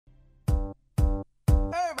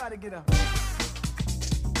Everybody get up.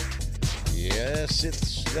 Yes,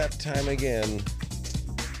 it's that time again.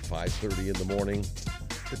 5:30 in the morning,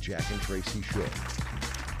 the Jack and Tracy Show.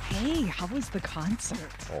 Hey, how was the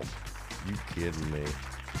concert? Oh, you kidding me?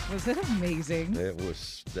 Was it amazing? It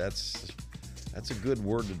was. That's a good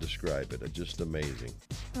word to describe it. Just amazing.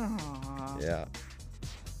 Aww. Yeah.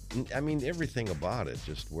 I mean, everything about it,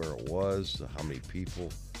 just where it was, how many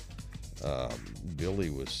people. Billy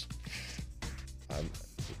was.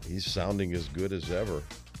 He's sounding as good as ever.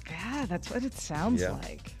 Yeah, that's what it sounds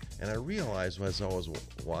like. And I realized as I was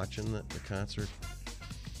watching the concert,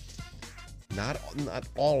 not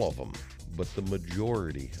all of them, but the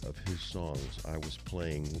majority of his songs I was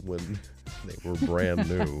playing when they were brand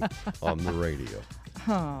new on the radio.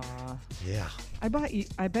 Aw. Yeah. I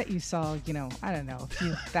bet you saw, I don't know, a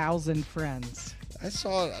few thousand friends. I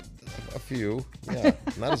saw a few. Yeah.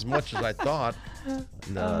 Not as much as I thought.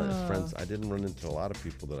 Friends, I didn't run into a lot of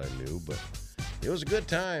people that I knew, but it was a good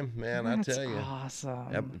time, man. I tell you.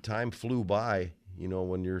 Awesome. Time flew by.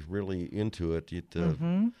 When you're really into it,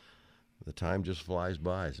 the time just flies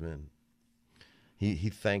by, man.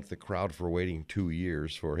 He thanked the crowd for waiting 2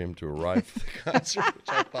 years for him to arrive for the concert, which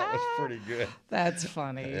I thought was pretty good. That's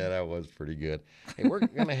funny. Yeah, that was pretty good. Hey, we're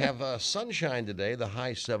going to have sunshine today, the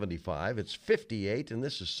high 75. It's 58, and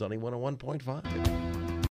this is Sunny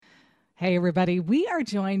 101.5. Hey, everybody. We are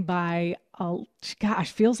joined by,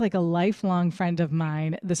 feels like a lifelong friend of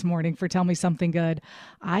mine this morning for Tell Me Something Good.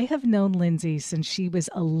 I have known Lindsay since she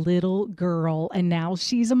was a little girl, and now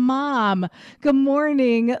she's a mom. Good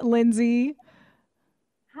morning, Lindsay.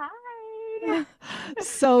 Hi.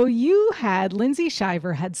 So Lindsay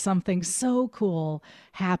Shiver had something so cool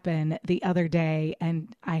happen the other day,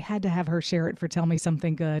 and I had to have her share it for Tell Me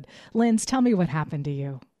Something Good. Linz, tell me what happened to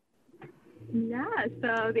you. Yeah,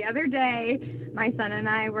 so the other day, my son and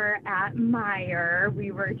I were at Meijer.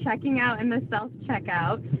 We were checking out in the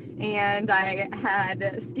self-checkout, and I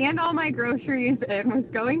had scanned all my groceries and was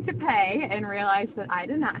going to pay and realized that I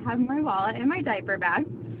did not have my wallet in my diaper bag.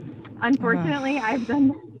 Unfortunately, I've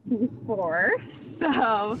done this before,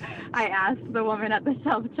 so I asked the woman at the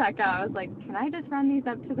self-checkout, I was like, can I just run these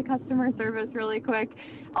up to the customer service really quick?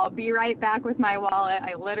 I'll be right back with my wallet.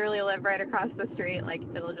 I literally live right across the street.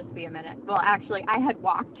 It'll just be a minute. Well, actually, I had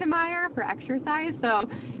walked to Meijer for exercise, so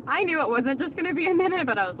I knew it wasn't just going to be a minute,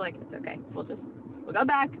 but I was like, it's okay. We'll go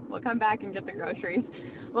back. We'll come back and get the groceries.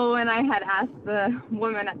 Well, when I had asked the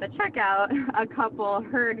woman at the checkout, a couple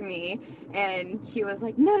heard me, and she was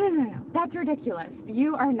like, no, that's ridiculous.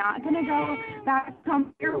 You are not going to go back to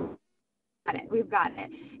your... We've got it.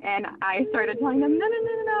 And I started telling them,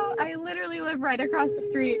 no, I literally live right across the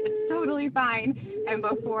street. It's totally fine. And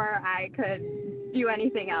before I could do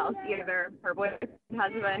anything else, either her boyfriend,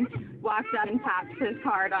 husband, walked out and tapped his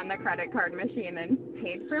card on the credit card machine and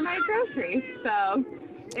paid for my groceries. So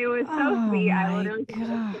it was so sweet. I literally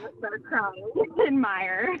started crying in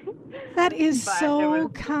Meijer. That is so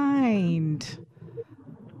kind.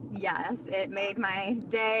 Yes, it made my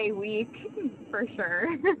day, week, for sure.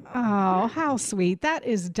 Oh, how sweet. That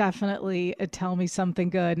is definitely a Tell Me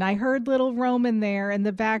Something Good. And I heard little Roman there in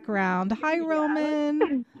the background. Hi,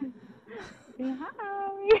 Roman. Say hi.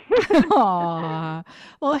 Aw.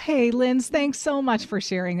 Well, hey, Linz, thanks so much for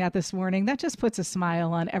sharing that this morning. That just puts a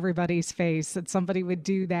smile on everybody's face that somebody would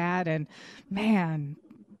do that. And, man,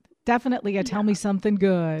 definitely a Tell Me Something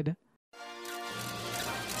Good.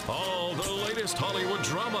 All the latest Hollywood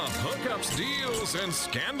drama, hookups, deals, and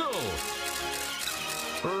scandal.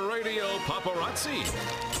 Radio Paparazzi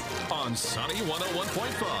on Sunny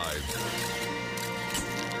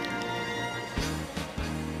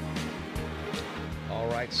 101.5. All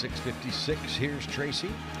right, 6:56. Here's Tracy.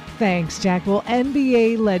 Thanks, Jack. Well,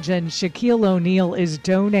 NBA legend Shaquille O'Neal is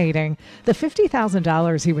donating the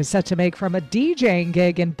 $50,000 he was set to make from a DJing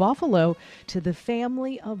gig in Buffalo to the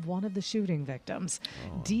family of one of the shooting victims.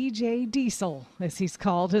 DJ Diesel, as he's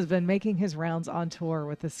called, has been making his rounds on tour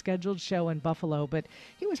with a scheduled show in Buffalo, but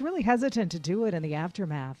he was really hesitant to do it in the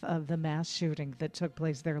aftermath of the mass shooting that took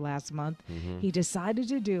place there last month. He decided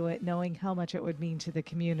to do it knowing how much it would mean to the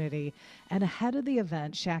community. And ahead of the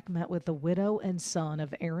event, Shaq met with the widow and son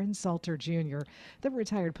of Aaron Salter Jr., the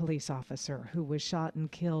retired police officer who was shot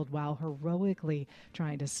and killed while heroically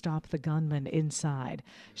trying to stop the gunman inside.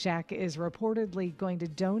 Shaq is reportedly going to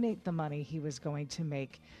donate the money he was going to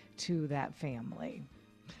make to that family.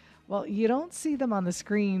 Well, you don't see them on the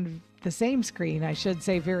screen, the same screen, I should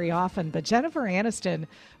say, very often, but Jennifer Aniston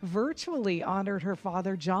virtually honored her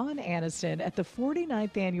father, John Aniston, at the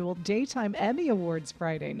 49th Annual Daytime Emmy Awards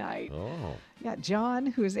Friday night. Oh. Yeah, John,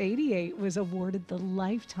 who is 88, was awarded the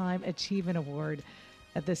Lifetime Achievement Award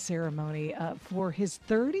at the ceremony for his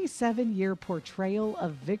 37-year portrayal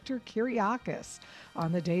of Victor Kiriakis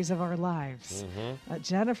on The Days of Our Lives.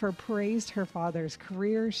 Jennifer praised her father's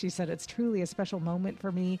career. She said, "It's truly a special moment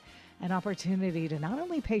for me, an opportunity to not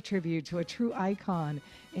only pay tribute to a true icon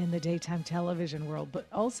in the daytime television world, but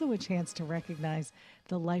also a chance to recognize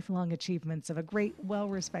the lifelong achievements of a great,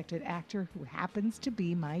 well-respected actor who happens to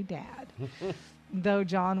be my dad." Though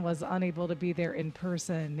John was unable to be there in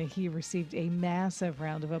person, he received a massive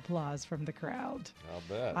round of applause from the crowd. I'll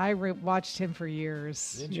bet. I watched him for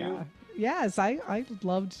years. Did you? Yes, I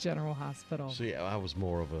loved General Hospital. See, I was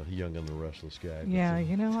more of a Young and the Restless guy. Yeah,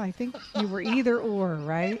 I think you were either or,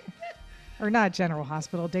 right? Or not General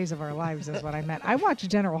Hospital, Days of Our Lives is what I meant. I watched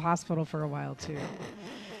General Hospital for a while, too.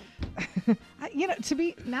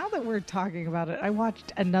 Now that we're talking about it, I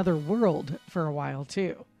watched Another World for a while,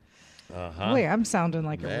 too. Uh-huh. Boy, I'm sounding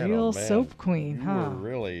like a real soap queen, you huh? were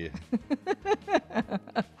really...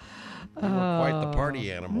 You were quite the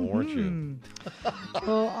party animal, weren't you?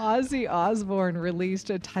 Well, Ozzy Osbourne released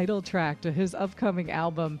a title track to his upcoming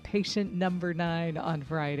album, Patient Number 9, on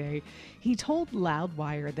Friday. He told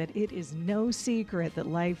Loudwire that it is no secret that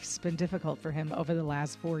life's been difficult for him over the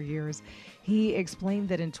last 4 years. He explained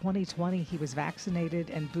that in 2020 he was vaccinated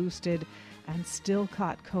and boosted and still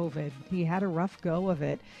caught COVID. He had a rough go of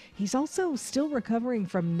it. He's also still recovering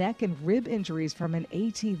from neck and rib injuries from an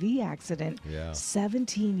ATV accident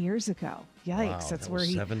 17 years ago. Yikes, Wow, that's that where was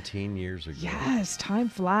he 17 years ago. Yes, time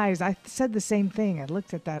flies. I said the same thing. I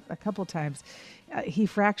looked at that a couple times. He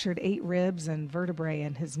fractured 8 ribs and vertebrae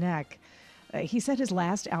in his neck. He said his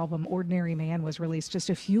last album, Ordinary Man, was released just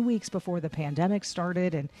a few weeks before the pandemic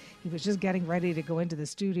started, and he was just getting ready to go into the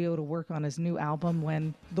studio to work on his new album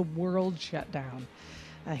when the world shut down.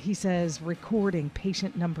 He says recording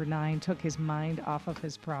Patient Number 9 took his mind off of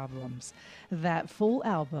his problems. That full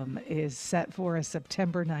album is set for a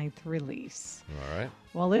September 9th release. All right.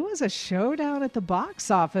 Well, it was a showdown at the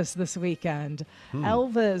box office this weekend.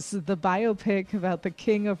 Elvis, the biopic about the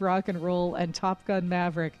king of rock and roll, and Top Gun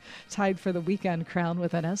Maverick tied for the weekend crown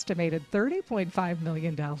with an estimated $30.5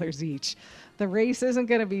 million each. The race isn't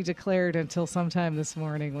going to be declared until sometime this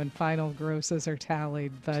morning when final grosses are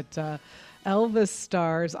tallied, but Elvis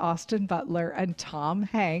stars Austin Butler and Tom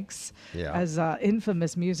Hanks as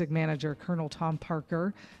infamous music manager Colonel Tom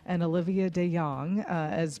Parker, and Olivia DeJonge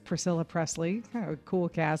as Priscilla Presley. Kind of a cool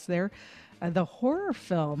cast there. The horror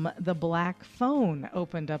film The Black Phone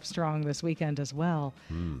opened up strong this weekend as well.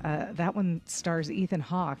 That one stars Ethan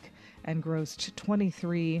Hawke and grossed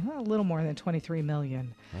a little more than 23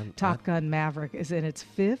 million. Top Gun Maverick is in its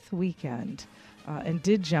 5th weekend. And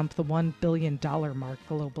did jump the $1 billion mark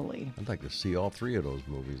globally. I'd like to see all 3 of those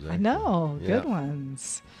movies. Actually. I know, good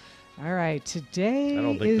ones. All right, today I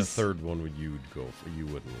don't think the third one you would go for. You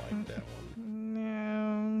wouldn't like that one.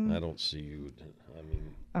 No. I don't see you. I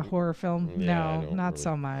mean, a horror film? Yeah, no, not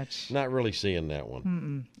so much. Not really seeing that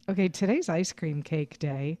one. Okay, today's ice cream cake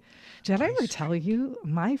day. Did I ever tell you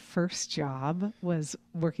my first job was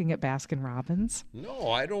working at Baskin Robbins? No,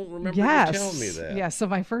 I don't remember you telling me that. Yes, so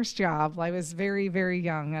my first job, I was very, very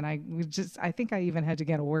young, and I think I even had to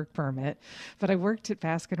get a work permit. But I worked at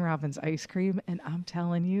Baskin Robbins ice cream, and I'm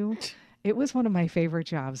telling you, it was one of my favorite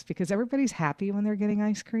jobs because everybody's happy when they're getting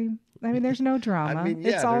ice cream. I mean, there's no drama.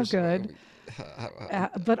 It's all good.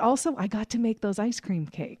 But also, I got to make those ice cream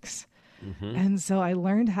cakes. And so I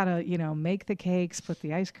learned how to, make the cakes, put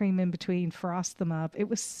the ice cream in between, frost them up. It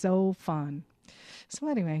was so fun. So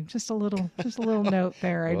anyway, just a little note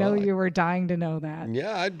there. I know you were dying to know that.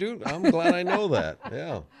 Yeah, I do. I'm glad I know that.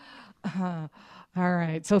 Yeah. All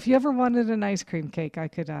right. So if you ever wanted an ice cream cake, I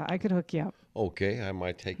could hook you up. Okay, I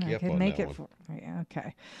might take you up on make that it one. Yeah,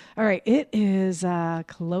 okay. All right. It is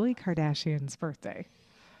Khloe Kardashian's birthday.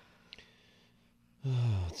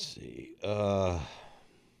 Let's see. I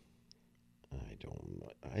don't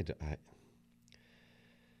know.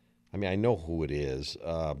 I mean, I know who it is,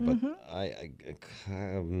 but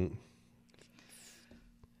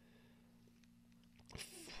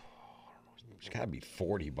it's got to be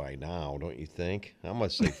 40 by now, don't you think? I'm going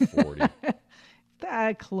to say 40.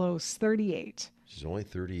 That close, 38. She's only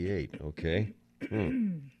 38. Okay.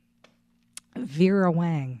 Vera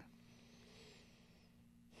Wang.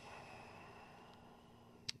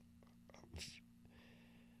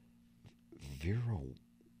 Vera.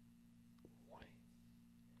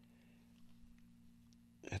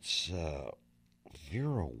 That's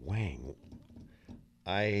Vera Wang.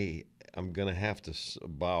 I'm gonna have to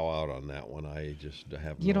bow out on that one. I just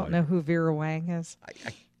have. You don't know who Vera Wang is?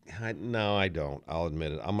 No, I don't. I'll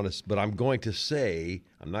admit it. But I'm going to say.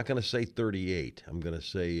 I'm not going to say 38. I'm going to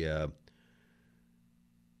say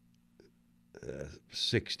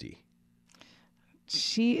 60.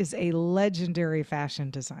 She is a legendary fashion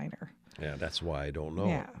designer. Yeah, that's why I don't know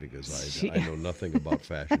Yeah. it, because I know nothing about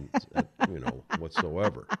fashion,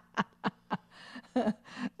 whatsoever.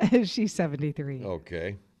 She's 73.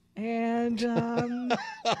 Okay. And,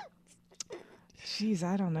 geez,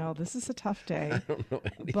 I don't know. This is a tough day.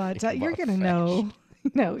 But you're going to know.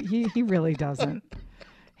 No, he really doesn't.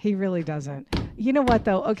 He really doesn't. You know what,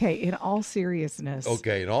 though? Okay, in all seriousness.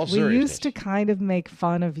 Okay, in all We seriousness. used to kind of make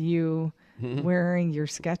fun of you wearing your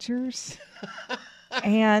Skechers.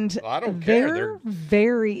 And I don't care. they're They're-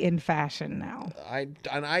 very in fashion now.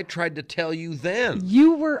 I tried to tell you then.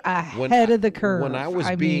 You were ahead of the curve. When I was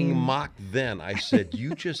I being mean, mocked then, I said,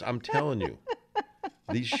 I'm telling you,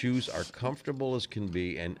 these shoes are comfortable as can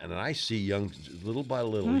be. And I see little by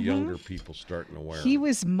little, younger people starting to wear he them.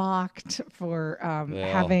 was mocked for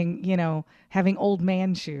having old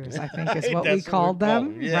man shoes, I think is what we That's what we called call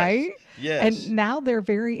them, them. Yes. right? Yes. And now they're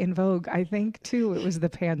very in vogue. I think, too, it was the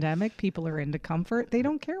pandemic. People are into comfort. They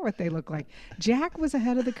don't care what they look like. Jack was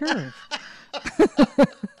ahead of the curve.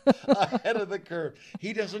 Ahead of the curve.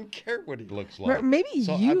 He doesn't care what he looks like. Or maybe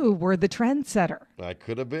So you were the trendsetter. I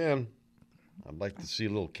could have been. I'd like to see a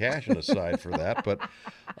little cash on the side for that. But,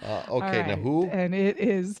 okay, All now right. who? And it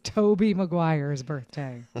is Toby Maguire's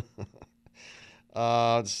birthday.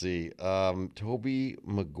 Let's see. Toby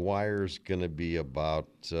Maguire's going to be about,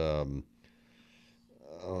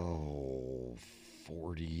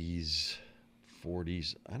 40s.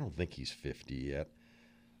 I don't think he's 50 yet.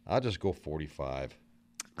 I'll just go 45.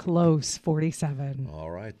 Close, 47. All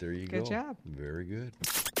right, there you go. Good job. Very good.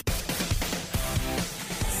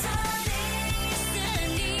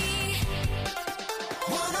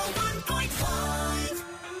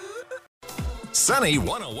 Sunny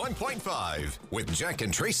 101.5 with Jack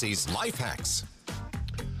and Tracy's Life Hacks.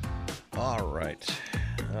 All right.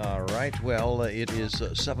 Well, it is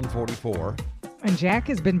 7:44. And Jack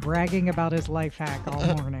has been bragging about his life hack all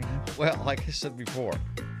morning. Well, like I said before,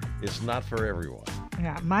 it's not for everyone.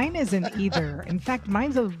 Yeah, mine isn't either. In fact,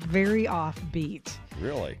 mine's a very offbeat.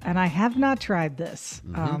 Really? And I have not tried this.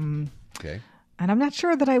 Okay. And I'm not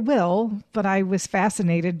sure that I will, but I was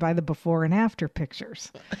fascinated by the before and after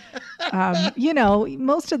pictures.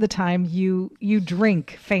 Most of the time you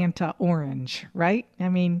drink Fanta orange, right? I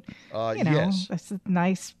mean, yes. that's a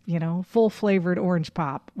nice, full flavored orange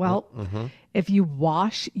pop. Well, if you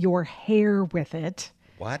wash your hair with it,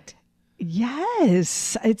 What?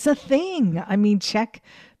 yes, it's a thing. I mean, check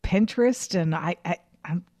Pinterest, and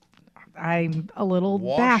I'm a little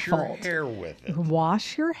Wash your baffled. hair with it.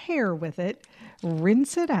 Wash your hair with it,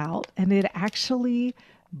 rinse it out, and it actually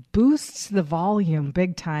boosts the volume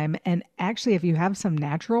big time. And actually, if you have some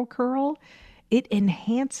natural curl, it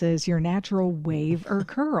enhances your natural wave or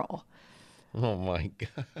curl. Oh my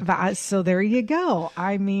God. So there you go.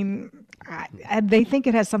 I mean, and they think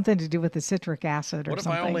it has something to do with the citric acid or What if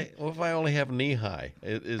something. what if I only have knee high?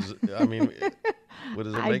 Does it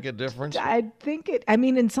make a difference? I think it. I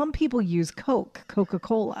mean, and some people use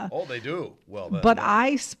Coca-Cola. Oh, they do. Well, then, But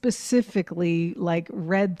I specifically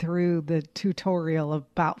read through the tutorial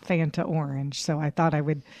about Fanta Orange, so I thought I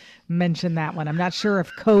would mention that one. I'm not sure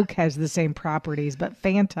if Coke has the same properties, but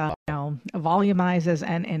Fanta, volumizes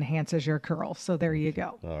and enhances your curl. So there you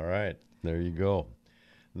go. All right, there you go.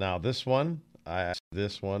 Now this one, I'm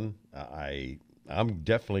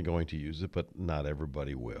definitely going to use it, but not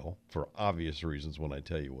everybody will, for obvious reasons when I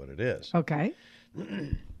tell you what it is. Okay.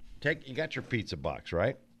 You got your pizza box,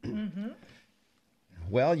 right? Mm-hmm.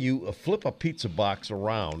 Well, you flip a pizza box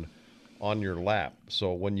around on your lap,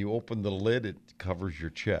 so when you open the lid, it covers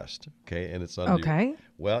your chest, okay? And it's under. Okay.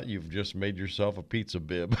 Well, you've just made yourself a pizza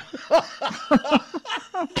bib.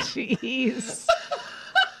 Jeez.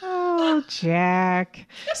 Oh, Jack.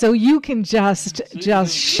 So you can just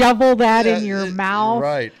shovel that in your mouth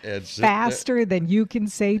right? And sit faster than you can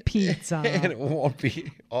say pizza. there, and it won't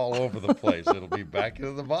be all over the place. It'll be back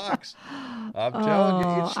into the box. I'm telling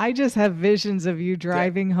you. It's, I just have visions of you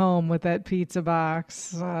driving home with that pizza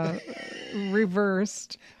box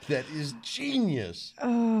reversed. that is genius.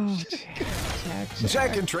 Oh, Jack.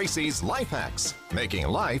 Jack and Tracy's Life Hacks, making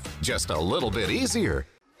life just a little bit easier.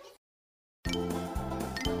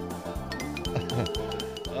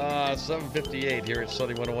 7:58 here at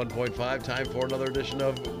Sunny 101.5. Time for another edition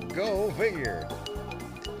of Go Figure.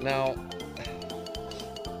 Now,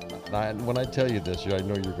 when I tell you this, I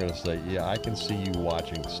know you're going to say, yeah, I can see you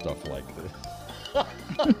watching stuff like this.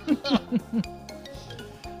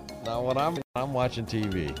 Now, when I'm watching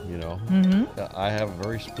TV, I have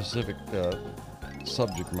very specific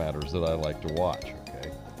subject matters that I like to watch,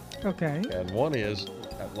 okay? Okay. And one is,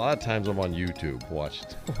 a lot of times I'm on YouTube, watch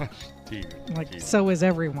Like, so is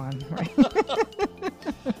everyone, right?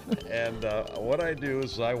 And what I do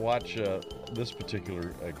is I watch this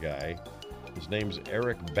particular guy. His name's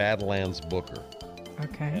Eric Badlands Booker.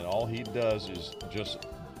 Okay. And all he does is just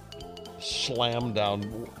slam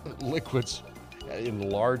down liquids in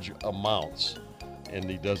large amounts. And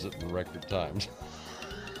he does it in record times.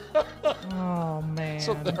 Oh, man.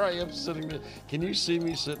 So there I am sitting there. Can you see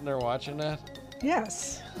me sitting there watching that?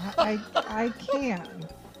 Yes, I can.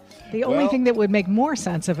 The only Well- thing that would make more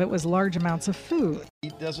sense if it was large amounts of food. He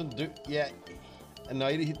doesn't do, yeah. No,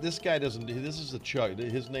 this guy doesn't. This is a chug.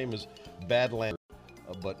 His name is Badland,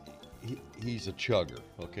 but he's a chugger.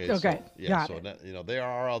 Okay. Okay, So, yeah. got So it. that, there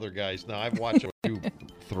are other guys. Now I've watched him do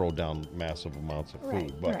throw down massive amounts of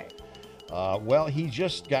food, but right. well, he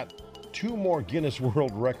just got 2 more Guinness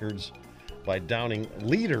World Records by downing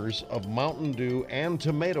liters of Mountain Dew and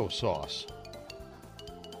tomato sauce.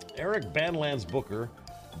 Eric Badlands Booker,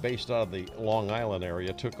 based out of the Long Island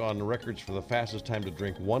area, took on the records for the fastest time to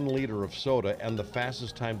drink 1 liter of soda and the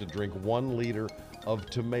fastest time to drink 1 liter of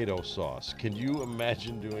tomato sauce. Can you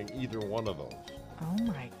imagine doing either one of those? Oh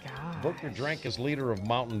my God. Booker drank his liter of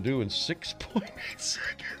Mountain Dew in 6.8 seconds.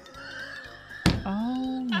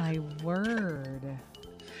 Oh my word.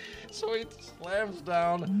 So he slams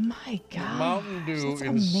down My God. Mountain Dew That's in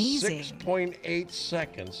amazing. 6.8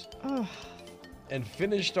 seconds Oh, and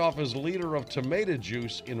finished off his liter of tomato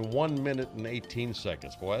juice in 1 minute and 18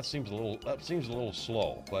 seconds. Boy, that seems a little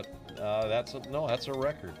slow, but that's a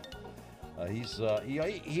record.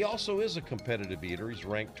 He also is a competitive eater. He's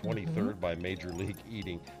ranked 23rd by Major League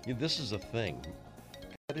Eating. This is a thing.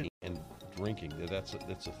 Competitive and drinking, that's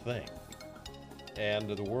a thing. And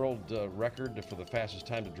the world record for the fastest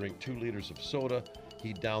time to drink 2 liters of soda,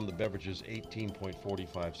 he downed the beverages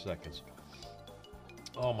 18.45 seconds.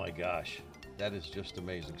 Oh my gosh, that is just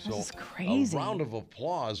amazing. This is crazy. A round of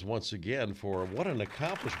applause once again for what an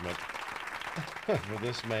accomplishment for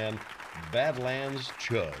this man, Badlands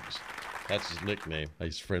Chugs. That's his nickname.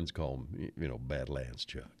 His friends call him, Badlands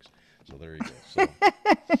Chugs. So there you go.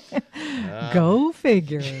 So, go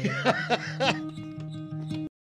figure.